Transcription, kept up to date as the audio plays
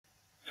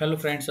Hello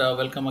friends,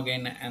 welcome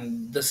again,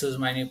 and this is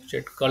my new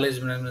project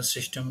college management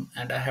system,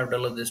 and I have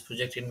developed this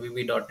project in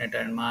VB.NET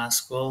and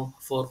MySQL.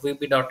 For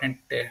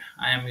VB.NET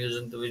I am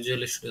using the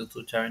Visual Studio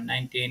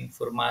 2019.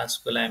 For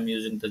MySQL I am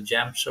using the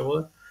Jam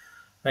server,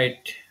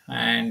 right?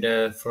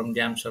 And from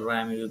Jam server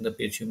I am using the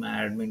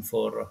PHP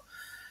for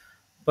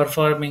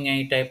performing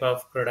any type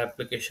of CRUD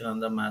application on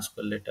the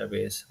MySQL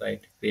database,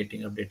 right?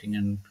 Creating, updating,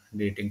 and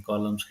deleting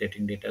columns,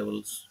 creating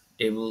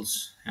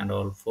tables, and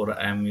all. For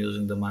I am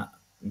using the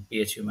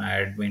PHP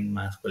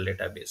MySQL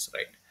database,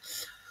 right?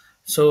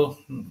 So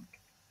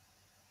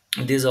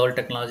these all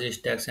technology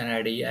stacks and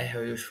IDE I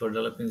have used for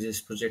developing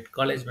this project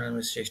college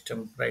management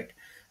system, right?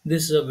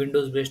 This is a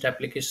Windows-based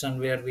application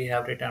where we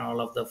have written all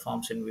of the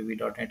forms in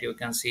VB.NET. You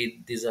can see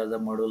these are the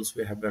modules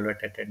we have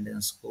developed: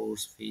 attendance,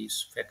 course,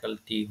 fees,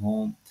 faculty,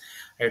 home,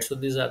 right? So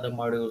these are the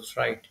modules,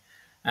 right?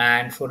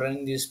 And for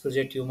running this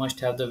project, you must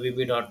have the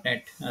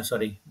VB.NET,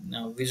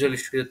 Visual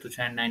Studio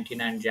 2019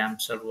 and Jam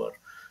server,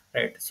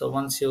 right? So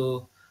once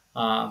you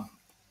uh,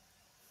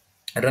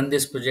 run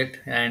this project,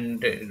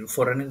 and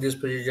for running this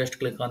project just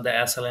click on the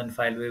sln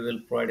file. We will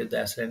provide you the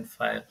sln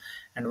file,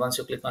 and once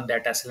you click on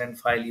that sln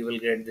file you will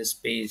get this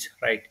page,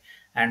 right?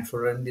 And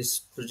for run this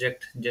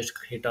project just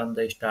hit on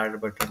the start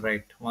button,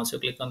 right? Once you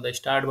click on the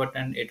start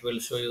button it will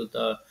show you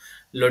the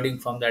loading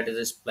form. That is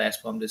a splash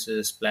form. This is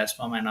a splash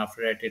form, and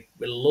after that it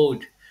will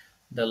load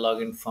the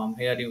login form.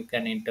 Here you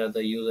can enter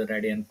the user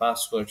id and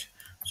password.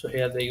 So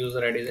here the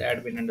user id is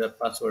admin and the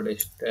password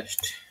is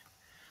test,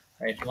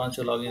 right? Once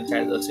you log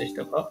inside the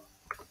system,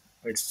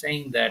 it's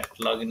saying that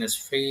login is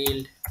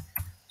failed.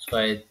 So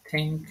I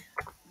think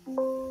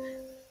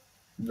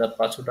the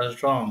password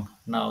was wrong.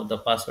 Now the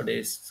password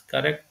is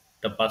correct.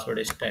 The password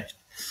is test.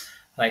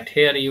 Right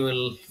here you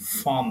will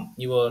form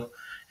your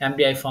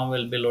MDI form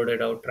will be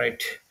loaded out,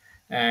 right?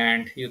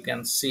 And you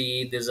can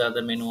see these are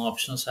the menu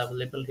options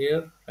available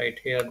here. Right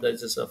here there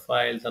is a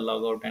file, the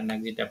logout and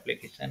exit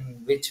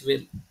application,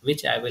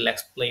 which I will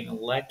explain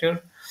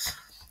later.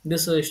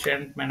 This is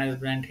student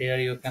management. Here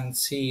you can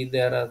see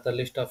there are the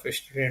list of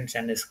students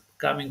and is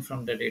coming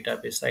from the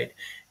database side.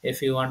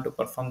 If you want to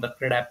perform the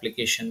CRUD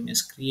application,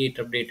 means create,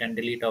 update, and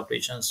delete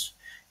operations,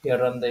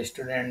 here on the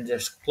student,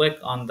 just click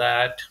on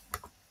that,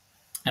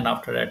 and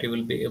after that you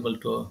will be able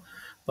to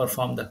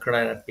perform the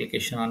CRUD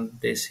application on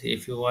this.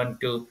 If you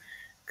want to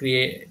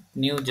create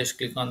new, just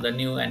click on the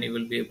new, and you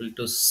will be able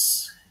to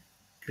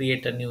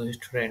create a new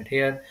student.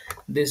 Here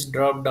this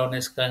drop down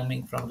is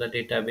coming from the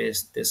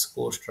database, this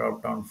course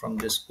drop down from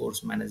this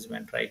course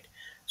management, right?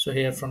 So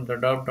here from the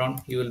drop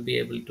down you will be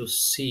able to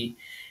see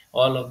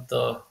all of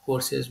the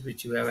courses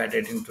which you have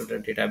added into the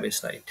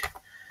database, right?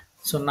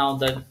 So now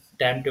the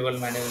timetable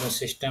management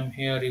system,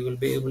 here you will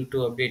be able to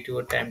update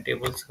your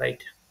timetables,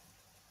 right?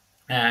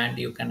 And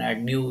you can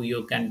add new,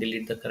 you can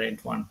delete the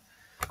current one,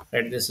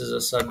 right? This is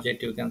a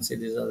subject. You can see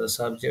these are the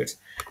subjects,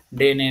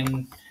 day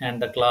name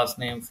and the class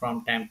name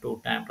from time to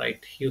time,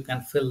 right? You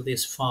can fill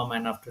this form,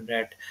 and after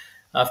that,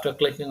 after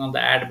clicking on the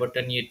add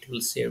button, it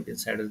will save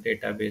inside the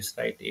database,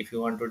 right? If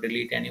you want to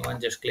delete anyone,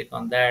 just click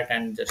on that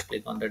and just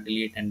click on the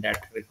delete, and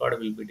that record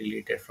will be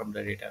deleted from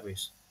the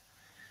database,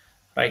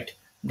 right?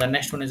 The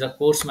next one is a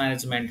course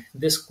management.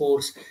 This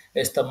course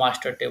is the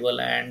master table,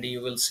 and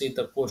you will see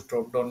the course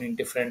drop down in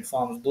different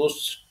forms.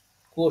 Those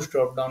course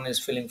drop down is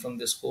filling from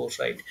this course,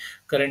 right?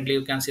 Currently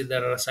you can see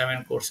there are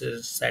 7 courses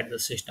inside the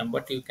system,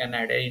 but you can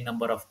add any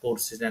number of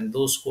courses, and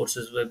those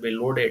courses will be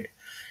loaded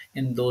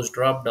in those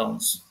drop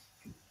downs,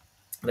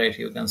 right?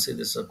 You can see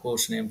this is a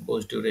course name,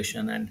 course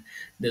duration, and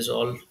this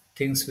all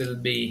things will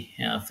be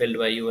filled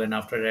by you, and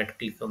after that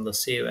click on the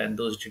save, and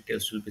those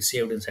details will be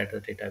saved inside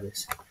the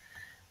database.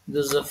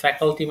 This is a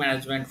faculty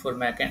management for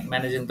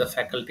managing the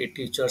faculty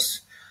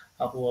teachers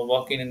who are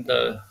working in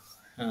the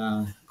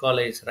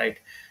college, right?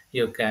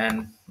 You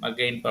can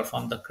again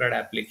perform the CRUD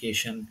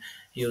application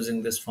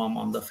using this form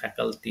on the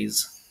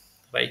faculties,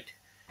 right?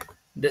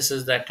 This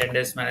is the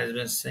attendance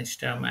management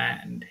system,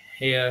 and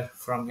here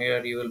from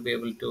here you will be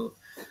able to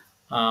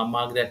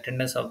mark the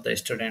attendance of the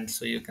students.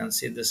 So you can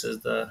see this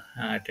is the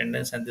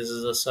attendance, and this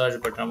is a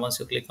search button. Once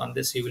you click on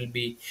this you will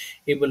be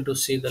able to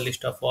see the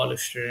list of all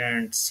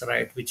students,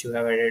 right, which you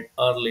have added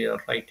earlier,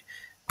 right?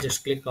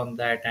 Just click on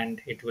that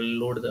and it will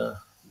load the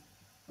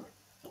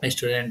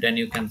student, and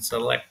you can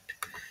select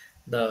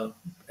the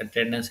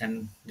attendance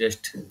and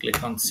just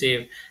click on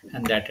save,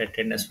 and that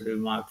attendance will be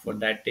marked for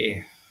that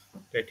day,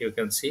 that you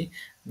can see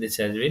this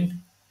has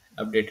been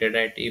updated,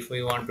 right? If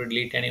we want to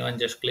delete anyone,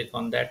 just click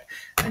on that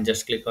and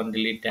just click on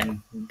delete,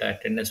 and the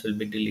attendance will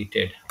be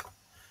deleted,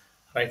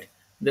 right?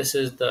 This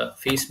is the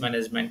fees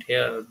management.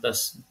 Here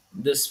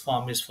this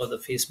form is for the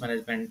fees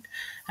management,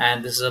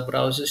 and this is a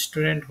browser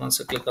student. Once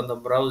you click on the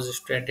browser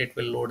student, it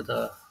will load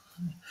the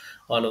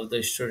all of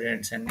the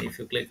students, and if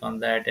you click on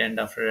that, and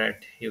after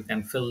that you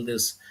can fill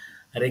this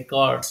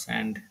records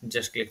and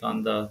just click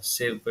on the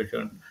save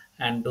button,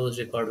 and those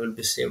records will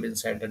be saved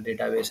inside the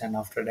database, and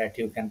after that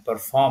you can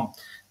perform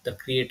the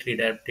create, read,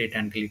 update,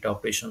 and delete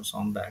operations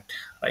on that,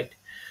 right?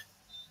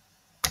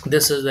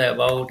 This is the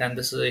about, and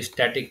this is a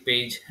static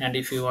page. And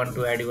if you want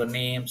to add your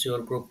names, your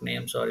group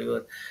names, or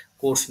your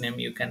course name,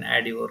 you can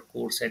add your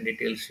course and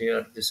details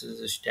here. This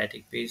is a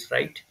static page,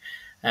 right?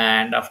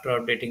 And after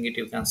updating it,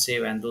 you can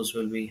save, and those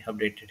will be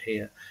updated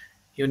here.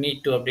 You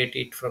need to update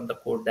it from the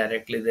code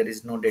directly. There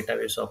is no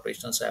database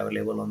operations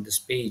available on this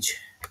page.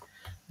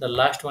 The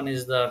last one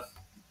is the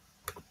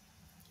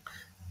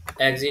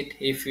exit.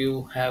 If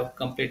you have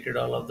completed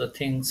all of the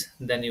things,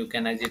 then you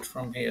can exit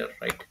from here,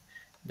 right?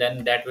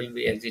 Then that will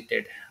be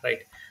exited,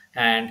 right?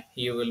 And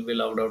you will be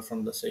logged out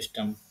from the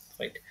system,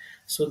 right?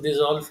 So these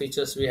all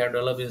features we have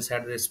developed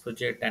inside this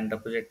project, and the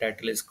project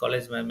title is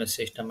college management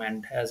system.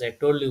 And as I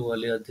told you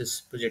earlier,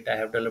 this project I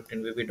have developed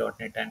in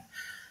VB.NET and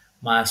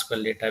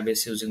MySQL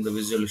database using the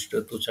Visual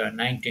Studio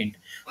 2019.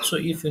 So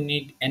if you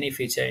need any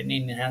feature, any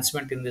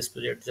enhancement in this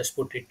project, just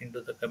put it into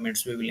the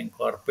comments. We will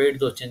incorporate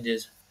those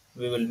changes.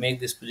 We will make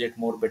this project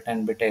more better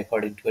and better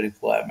according to your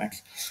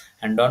requirements.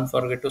 And don't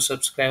forget to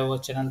subscribe our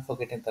channel for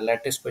getting the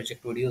latest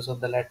project videos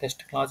on the latest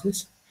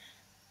technologies.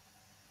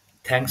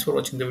 Thanks for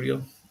watching the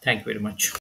video. Thank you very much.